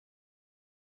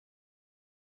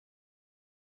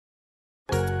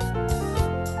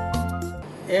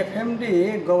FMD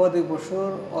গবাদি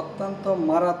পশুর অত্যন্ত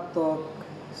মারাত্মক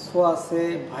ছোঁয়াচে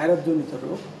ভাইরাসজনিত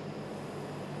রোগ।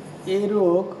 এই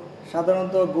রোগ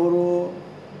সাধারণত গরু,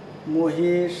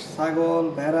 মহিষ, ছাগল,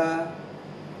 ভেড়া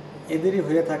এদেরই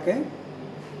হয়ে থাকে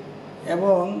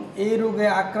এবং এই রোগে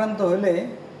আক্রান্ত হলে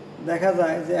দেখা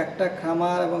যায় যে একটা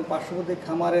খামার এবং পার্শ্ববর্তী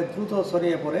খামারে দ্রুত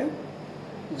ছড়িয়ে পড়ে।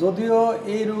 যদিও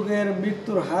এই রোগের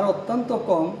মৃত্যুর হার অত্যন্ত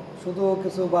কম, শুধু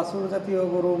কিছু বাছুর জাতীয়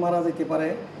গরু মারা যেতে পারে,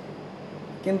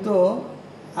 কিন্তু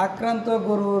আক্রান্ত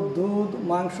গরুর দুধ,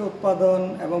 মাংস উৎপাদন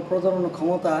এবং প্রজনন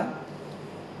ক্ষমতা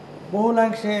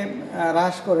বহুলাংশে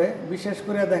হ্রাস করে। বিশেষ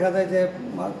করে দেখা যায় যে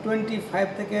 25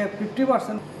 থেকে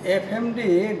 50% এফএমডি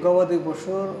গবাদি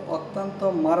পশুর অত্যন্ত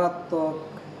মারাত্মক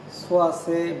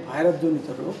ছোঁয়াচে ভাইরাসজনিত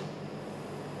রোগ।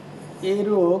 এই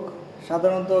রোগ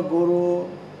সাধারণত গরু,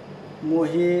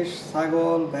 মহিষ,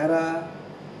 ছাগল, ভেড়া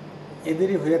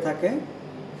এদেরই হয়ে থাকে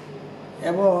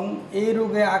এবং এই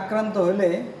রোগে আক্রান্ত হলে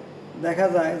দেখা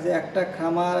যায় যে একটা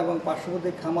খামার এবং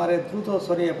পার্শ্ববর্তী খামারে দ্রুত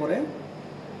ছড়িয়ে পড়ে।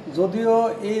 যদিও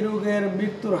এই রোগের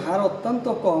মৃত্যুর হার অত্যন্ত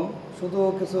কম, শুধু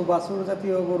কিছু বাছুর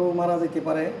জাতীয় গরু মারা যেতে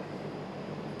পারে,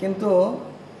 কিন্তু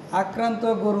আক্রান্ত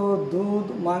গরুর দুধ,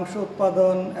 মাংস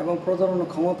উৎপাদন এবং প্রজনন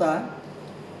ক্ষমতা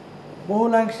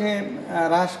বহুলাংশে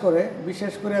হ্রাস করে।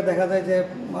 বিশেষ করে দেখা যায় যে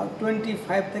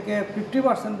 25 থেকে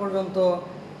 50% পর্যন্ত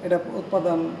এটা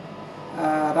উৎপাদন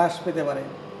হ্রাস পেতে পারে।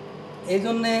 এই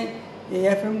জন্যে এই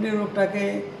এফএমডি রোগটাকে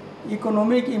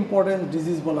ইকোনমিক ইম্পর্টেন্স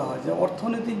ডিজিজ বলা হয়, যে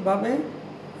অর্থনৈতিকভাবে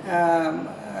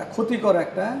ক্ষতিকর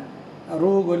একটা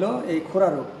রোগ হলো এই খুরা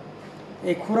রোগ।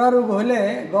 এই খুরা রোগ হলে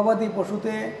গবাদি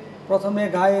পশুতে প্রথমে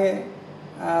গায়ে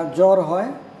জ্বর হয়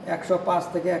 105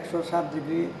 থেকে 107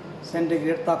 ডিগ্রি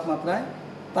সেন্টিগ্রেড তাপমাত্রায়,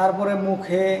 তারপরে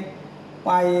মুখে,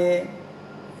 পায়ে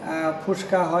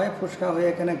ফুসকা হয়, ফুসকা হয়ে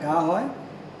এখানে ঘা হয়,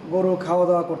 গরু খাওয়া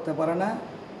দাওয়া করতে পারে না,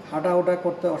 হাঁটাহুটা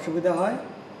করতে অসুবিধা হয়।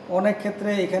 অনেক ক্ষেত্রে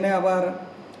এখানে আবার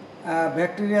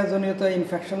ব্যাকটেরিয়াজনিত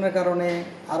ইনফেকশনের কারণে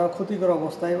আরও ক্ষতিকর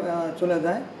অবস্থায় চলে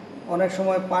যায়। অনেক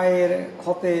সময় পায়ের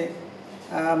ক্ষতে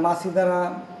মাছি দ্বারা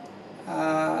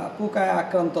পোকায়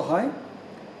আক্রান্ত হয়।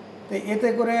 তো এতে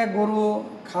করে গরু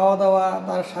খাওয়া দাওয়া,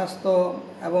 তার স্বাস্থ্য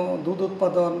এবং দুধ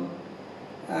উৎপাদন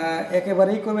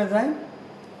একেবারেই কমে যায়।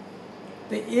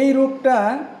 তো এই রোগটা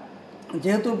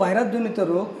যেহেতু ভাইরাসজনিত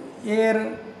রোগ, এর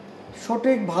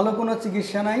সঠিক ভালো কোনো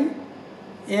চিকিৎসা নাই।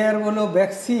 এর হলো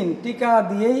ভ্যাকসিন, টিকা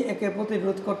দিয়েই একে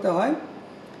প্রতিরোধ করতে হয়।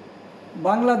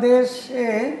 বাংলাদেশে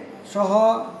সহ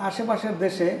আশেপাশের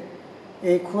দেশে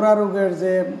এই খুরা রোগের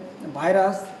যে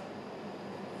ভাইরাস,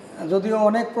 যদিও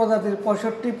অনেক প্রজাতির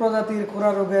 65 প্রজাতির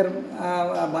খুরা রোগের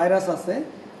ভাইরাস আছে,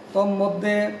 তোর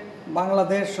মধ্যে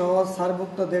বাংলাদেশ সহ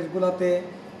সার্কভুক্ত দেশগুলোতে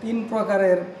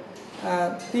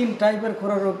 3 টাইপের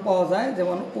খুরা রোগ পাওয়া যায়,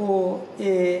 যেমন ও,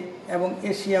 এ এবং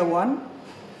এশিয়া 1।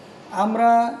 আমরা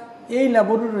এই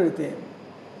ল্যাবরেটরিতে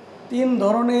 3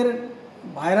 ধরনের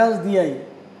ভাইরাস দিয়েই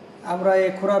আমরা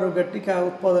এই খুরা রোগের টিকা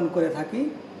উৎপাদন করে থাকি।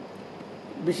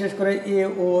 বিশেষ করে এ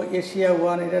ও এশিয়া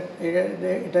 1,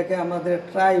 এটাকে আমাদের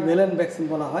ট্রাইভ্যালেন্ট ভ্যাকসিন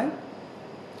বলা হয়।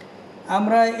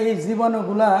 আমরা এই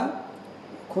জীবাণুগুলা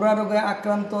খুরা রোগে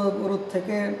আক্রান্ত গরুর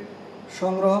থেকে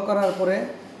সংগ্রহ করার পরে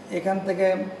এখান থেকে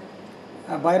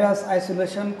ভাইরাস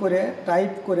আইসোলেশন করে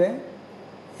টাইপ করে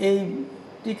এই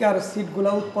টিকার সিটগুলো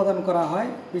উৎপাদন করা হয়।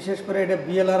 বিশেষ করে এটা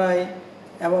বিএলআরআই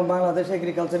এবং বাংলাদেশ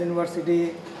এগ্রিকালচার ইউনিভার্সিটি,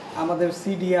 আমাদের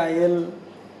সিডিআইএল,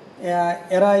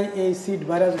 এরাই এই সিড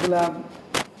ভাইরাসগুলা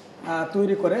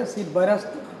তৈরি করে। সিড ভাইরাস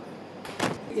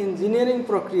ইঞ্জিনিয়ারিং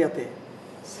প্রক্রিয়াতে,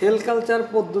 সেল কালচার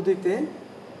পদ্ধতিতে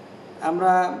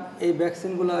আমরা এই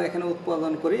ভ্যাকসিনগুলো এখানে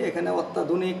উৎপাদন করি। এখানে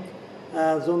অত্যাধুনিক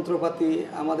যন্ত্রপাতি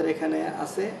আমাদের এখানে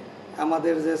আছে।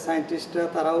 আমাদের যে সায়েন্টিস্টরা,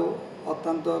 তারাও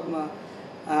অত্যন্ত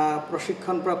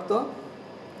প্রশিক্ষণপ্রাপ্ত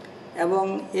এবং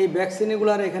এই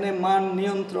ভ্যাকসিনগুলোর এখানে মান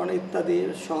নিয়ন্ত্রণ ইত্যাদি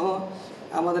সহ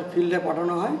আমাদের ফিল্ডে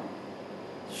পাঠানো হয়।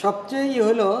 সবচেয়ে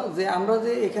হলো যে আমরা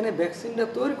যে এখানে ভ্যাকসিনটা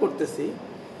তৈরি করতেছি,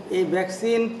 এই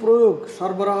ভ্যাকসিন প্রয়োগ,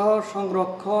 সরবরাহ,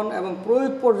 সংরক্ষণ এবং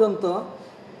প্রয়োগ পর্যন্ত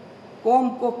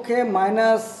কমপক্ষে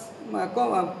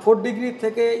 -4 ডিগ্রি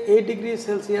থেকে 8 ডিগ্রি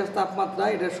সেলসিয়াস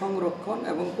তাপমাত্রায় এটা সংরক্ষণ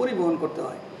এবং পরিবহন করতে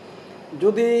হয়।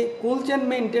 যদি কোল্ড চেইন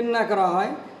মেনটেন না করা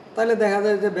হয়, তাহলে দেখা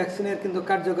যায় যে ভ্যাকসিনের কিন্তু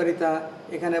কার্যকারিতা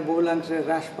এখানে বহুলাংশে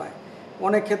হ্রাস পায়।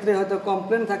 অনেক ক্ষেত্রে হয়তো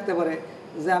কমপ্লেন থাকতে পারে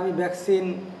যে আমি ভ্যাকসিন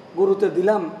গরুতে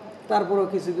দিলাম, তারপরেও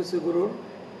কিছু কিছু গরুর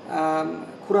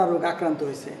খুরা রোগ আক্রান্ত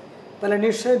হয়েছে। তাহলে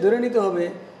নিশ্চয়ই ধরে নিতে হবে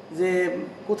যে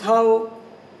কোথাও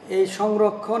এই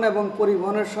সংরক্ষণ এবং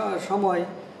পরিবহনের সময়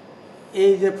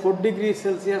এই যে 4 ডিগ্রি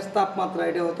সেলসিয়াস তাপমাত্রা,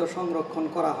 এটা হয়তো সংরক্ষণ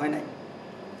করা হয় নাই।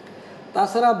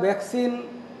 তাছাড়া ভ্যাকসিন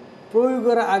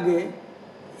প্রয়োগের আগে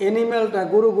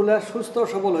গরুগুলা সুস্থ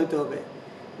সবল হইতে হবে,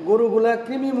 গরুগুলা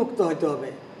কৃমিমুক্ত হইতে হবে।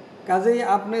 কাজেই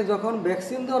আপনি যখন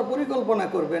ভ্যাকসিন দেওয়ার পরিকল্পনা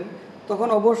করবেন তখন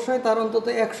অবশ্যই তার অন্তত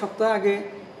 1 সপ্তাহ আগে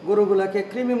গরুগুলাকে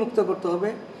কৃমিমুক্ত করতে হবে।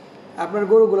 আপনার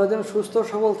গরুগুলো যেন সুস্থ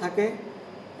সবল থাকে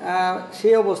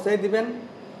সেই অবস্থায় দিবেন।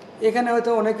 এখানে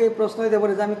হয়তো অনেকেই প্রশ্ন দিতে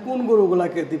পারে যে আমি কোন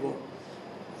গরুগুলাকে দিব।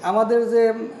 আমাদের যে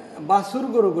বাছুর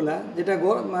গরুগুলা, যেটা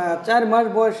 4 মাস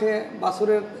বয়সে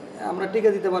বাছুরের আমরা টিকা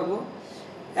দিতে পারবো,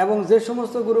 এবং যে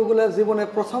সমস্ত গরুগুলা জীবনে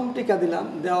প্রথম টিকা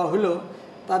দেওয়া হলো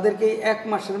তাদেরকে 1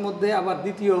 মাসের মধ্যে আবার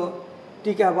দ্বিতীয়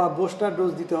টিকা বা বুস্টার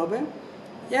ডোজ দিতে হবে।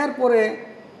 এরপরে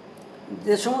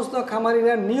যে সমস্ত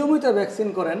খামারিরা নিয়মিত ভ্যাকসিন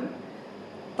করেন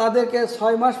তাদেরকে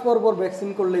 6 মাস পর পর ভ্যাকসিন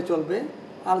করলেই চলবে,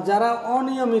 আর যারা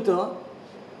অনিয়মিত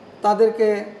তাদেরকে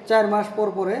 4 মাস পর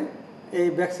পরে এই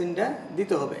ভ্যাকসিনটা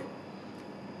দিতে হবে।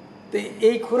 তো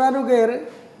এই খুরা রোগের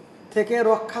থেকে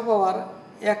রক্ষা পাওয়ার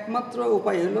একমাত্র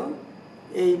উপায় হলো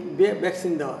এই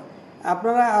ভ্যাকসিন দেওয়া।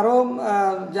 আপনারা আরও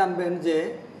জানবেন যে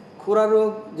খুরা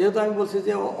রোগ, যেহেতু আমি বলছি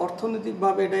যে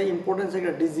অর্থনৈতিকভাবে এটা ইম্পর্টেন্স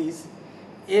একটা ডিজিজ,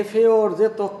 FAOর যে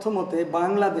তথ্য মতে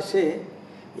বাংলাদেশে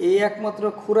এই একমাত্র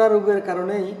খুরা রোগের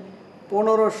কারণেই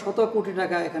 1500 কোটি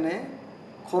টাকা এখানে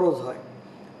খরচ হয়।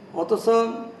 অথচ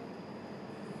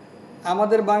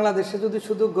আমাদের বাংলাদেশে যদি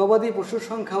শুধু গবাদি পশুর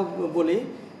সংখ্যা বলি,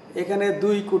 এখানে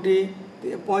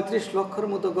 2,35,00,000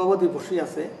 মতো গবাদি পশুই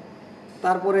আছে।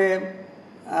 তারপরে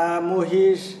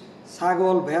মহিষ,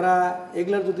 ছাগল, ভেড়া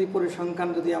এগুলোর যদি পরিসংখ্যান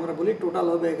যদি আমরা বলি, টোটাল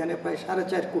হবে এখানে প্রায়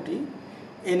 4.5 কোটি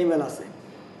অ্যানিম্যাল আছে।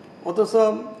 অথচ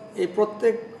এই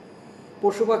প্রত্যেক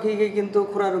পশু পাখিকে কিন্তু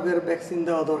খুরা রোগের ভ্যাকসিন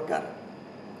দেওয়া দরকার।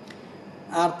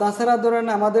 আর তাছাড়া ধরেন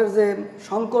আমাদের যে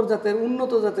শঙ্কর জাতের,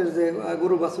 উন্নত জাতের যে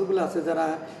গরু বাছুরগুলো আছে, যারা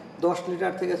 10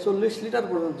 লিটার থেকে 40 লিটার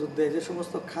পর্যন্ত দুধ দেয়, যে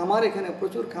সমস্ত খামার, এখানে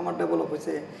প্রচুর খামার ডেভেলপ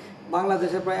হয়েছে।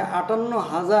 বাংলাদেশে প্রায়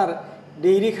 58,000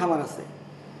 ডেইরি খামার আছে।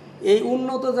 এই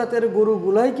উন্নত জাতের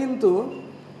গরুগুলাই কিন্তু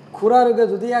খুরা রোগে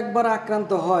যদি একবার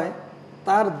আক্রান্ত হয়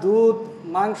তার দুধ,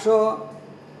 মাংস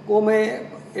কমে,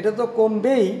 এটা তো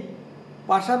কমবেই,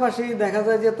 পাশাপাশি দেখা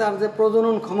যায় যে তার যে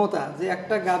প্রজনন ক্ষমতা, যে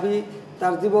একটা গাভী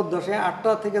তার জীবদ্দশায়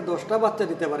 8টা থেকে 10টা বাচ্চা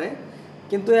দিতে পারে,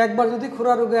 কিন্তু একবার যদি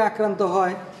খুরা রোগে আক্রান্ত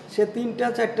হয় সে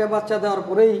 3টা-4টা বাচ্চা দেওয়ার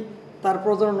পরেই তার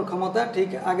প্রজনন ক্ষমতা ঠিক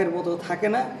আগের মতো থাকে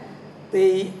না। তো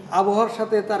এই আবহাওয়ার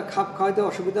সাথে তার খাপ খাওয়াইতে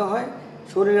অসুবিধা হয়,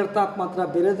 শরীরের তাপমাত্রা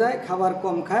বেড়ে যায়, খাবার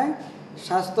কম খায়,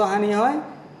 স্বাস্থ্যহানি হয়,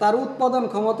 তার উৎপাদন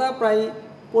ক্ষমতা প্রায়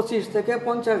 25 থেকে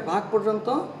 50 ভাগ পর্যন্ত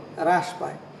হ্রাস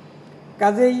পায়।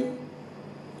 কাজেই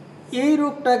এই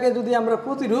রোগটাকে যদি আমরা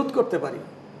প্রতিরোধ করতে পারি,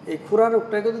 এই খুরা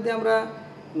রোগটাকে যদি আমরা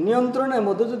নিয়ন্ত্রণের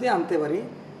মধ্যে যদি আনতে পারি,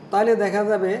 তাহলে দেখা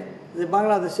যাবে যে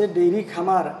বাংলাদেশের ডেইরি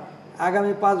খামার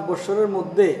আগামী 5 বছরের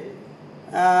মধ্যে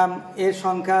এর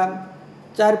সংখ্যা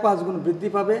 4-5 গুণ বৃদ্ধি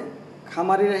পাবে।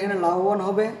 খামারিরা এখানে লাভবান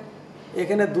হবে।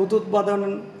 এখানে দুধ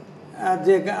উৎপাদনের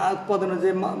যে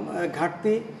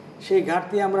ঘাটতি, সেই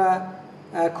ঘাটতি আমরা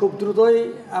খুব দ্রুতই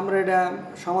আমরা এটা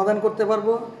সমাধান করতে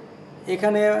পারবো।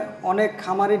 এখানে অনেক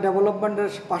খামারি ডেভেলপমেন্টের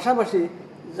পাশাপাশি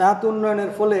জাত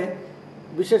উন্নয়নের ফলে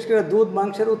বিশেষ করে দুধ,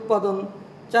 মাংসের উৎপাদন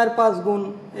 4-5 গুণ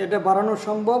এটা বাড়ানো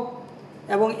সম্ভব।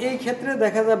 এবং এই ক্ষেত্রে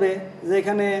দেখা যাবে যে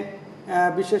এখানে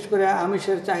বিশেষ করে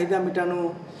আমিষের চাহিদা মেটানো,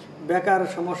 বেকার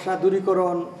সমস্যা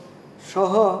দূরীকরণ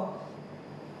সহ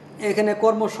এখানে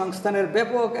কর্মসংস্থানের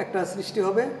ব্যাপক একটা সৃষ্টি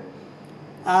হবে।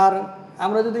 আর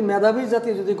আমরা যদি মেধাবী জাতি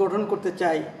যদি গঠন করতে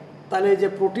চাই, তাহলে এই যে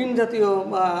প্রোটিন জাতীয়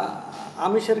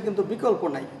আমিষের কিন্তু বিকল্প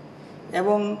নাই।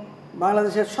 এবং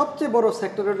বাংলাদেশের সবচেয়ে বড়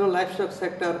সেক্টর হলো লাইভস্টক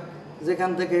সেক্টর,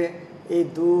 যেখান থেকে এই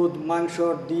দুধ, মাংস,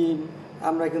 ডিম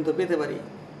আমরা কিন্তু পেতে পারি।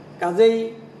 কাজেই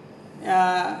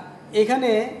এখানে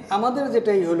আমাদের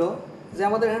যেটাই হলো যে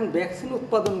আমাদের এখানে ভ্যাকসিন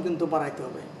উৎপাদন কিন্তু বাড়াইতে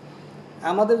হবে।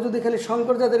 আমাদের যদি খালি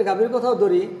শঙ্কর জাতের গাভীর কথাও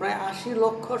ধরি, প্রায় 80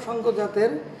 লক্ষ শঙ্কর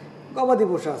জাতের গবাদি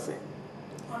পশু আছে।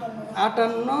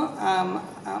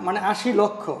 80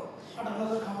 লক্ষ,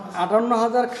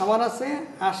 58,000 খামার আছে,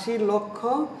 80 লক্ষ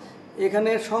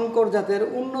এখানে শঙ্কর জাতের,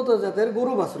 উন্নত জাতের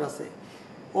গরু বাছুর আছে।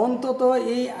 অন্তত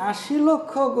এই 80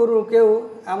 লক্ষ গরুকেও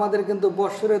আমাদের কিন্তু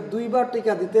বছরে 2 বার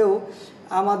টিকা দিতেও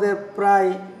আমাদের প্রায়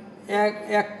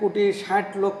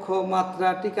 1,60,00,000 মাত্রা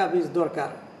টিকা বীজ দরকার।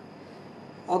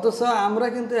 অথচ আমরা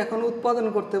কিন্তু এখন উৎপাদন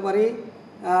করতে পারি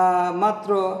মাত্র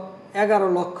 11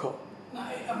 লক্ষ।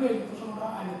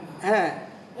 হ্যাঁ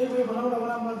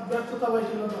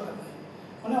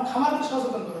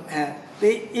হ্যাঁ,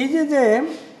 এই যে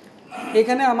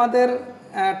এখানে আমাদের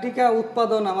টিকা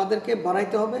উৎপাদন আমাদেরকে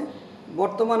বাড়াইতে হবে।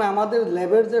 বর্তমানে আমাদের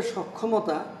ল্যাবের যে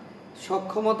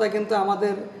সক্ষমতা কিন্তু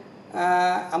আমাদের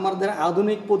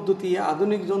আধুনিক পদ্ধতি,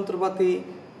 আধুনিক যন্ত্রপাতি,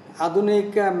 আধুনিক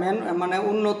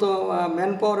উন্নত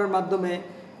ম্যান পাওয়ারের মাধ্যমে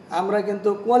আমরা কিন্তু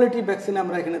কোয়ালিটি ভ্যাকসিন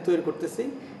আমরা এখানে তৈরি করতেছি।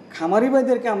 খামারি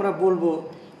ভাইদেরকে আমরা বলবো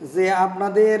যে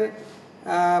আপনাদের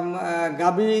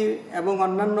গাভী এবং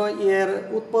অন্যান্য এর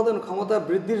উৎপাদন ক্ষমতা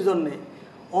বৃদ্ধির জন্যে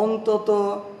অন্তত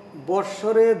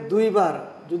বৎসরে 2 বার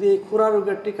যদি এই খুরা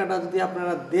রোগের টিকাটা যদি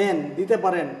আপনারা দিতে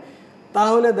পারেন,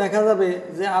 তাহলে দেখা যাবে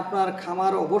যে আপনার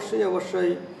খামার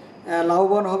অবশ্যই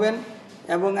লাভবান হবেন।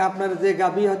 এবং আপনার যে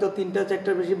গাভী হয়তো 3টা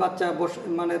 4টার বেশি বাচ্চা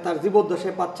মানে তার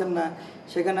জীবদ্দশায় পাচ্ছেন না,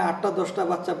 সেখানে 8টা 10টা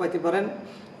বাচ্চা পাইতে পারেন।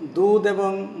 দুধ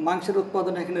এবং মাংসের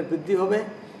উৎপাদন এখানে বৃদ্ধি হবে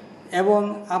এবং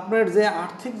আপনার যে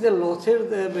আর্থিক যে লসের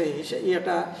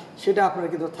ইয়েটা সেটা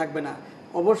আপনার কিন্তু থাকবে না।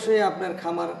 অবশ্যই আপনার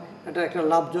খামার এটা একটা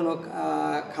লাভজনক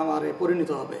খামারে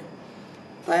পরিণত হবে।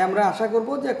 তাই আমরা আশা করব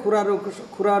যে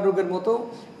খুরা রোগের মতো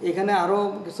এখানে আরও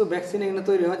কিছু ভ্যাকসিন এখানে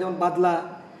তৈরি হয়, যেমন বাদলা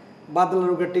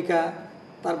রোগের টিকা,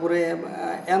 তারপরে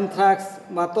অ্যানথ্রাক্স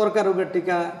বা তরকা রোগের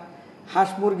টিকা, হাঁস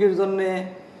মুরগির জন্যে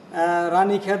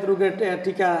রানীক্ষেত রোগের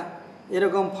টিকা,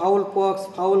 এরকম ফাউল পক্স,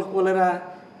 ফাউল কলেরা,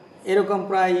 এরকম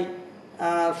প্রায়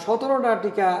 17টা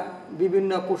টিকা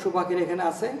বিভিন্ন পশু পাখির এখানে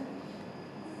আছে।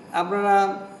 আপনারা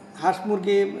হাঁস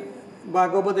মুরগি বা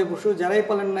গবাদি পশু যারাই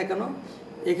পালেন না কেন,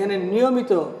 এখানে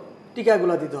নিয়মিত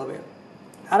টিকাগুলো দিতে হবে।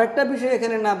 আরেকটা বিষয়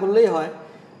এখানে না বললেই হয়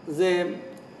যে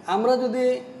আমরা যদি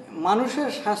মানুষের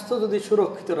স্বাস্থ্য যদি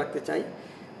সুরক্ষিত রাখতে চাই,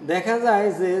 দেখা যায়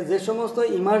যে সমস্ত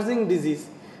ইমার্জিং ডিজিজ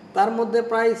তার মধ্যে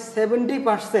প্রায়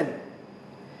 70%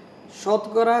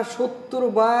 শতকরা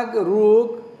 70% রোগ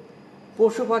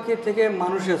পশু পাখির থেকে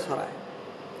মানুষে ছড়ায়।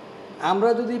 আমরা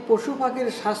যদি পশু পাখির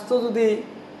স্বাস্থ্য যদি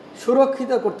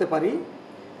সুরক্ষিত করতে পারি,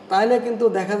 তাহলে কিন্তু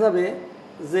দেখা যাবে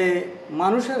যে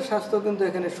মানুষের স্বাস্থ্য কিন্তু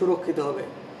এখানে সুরক্ষিত হবে,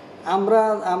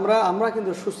 আমরা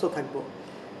কিন্তু সুস্থ থাকব।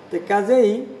 তো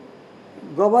কাজেই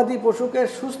গবাদি পশুকে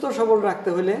সুস্থ সবল রাখতে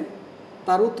হলে,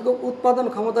 তার উৎপাদন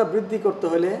ক্ষমতা বৃদ্ধি করতে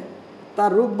হলে,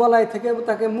 তার রোগবালাই থেকে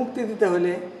তাকে মুক্তি দিতে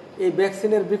হলে এই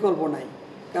ভ্যাকসিনের বিকল্প নাই।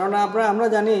 কারণ আমরা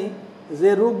জানি যে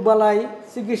রোগবালাই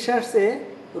চিকিৎসার চেয়ে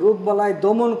রোগবালাই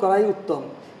দমন করাই উত্তম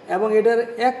এবং এটার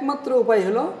একমাত্র উপায়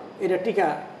হলো এটা টিকা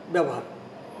ব্যবহার।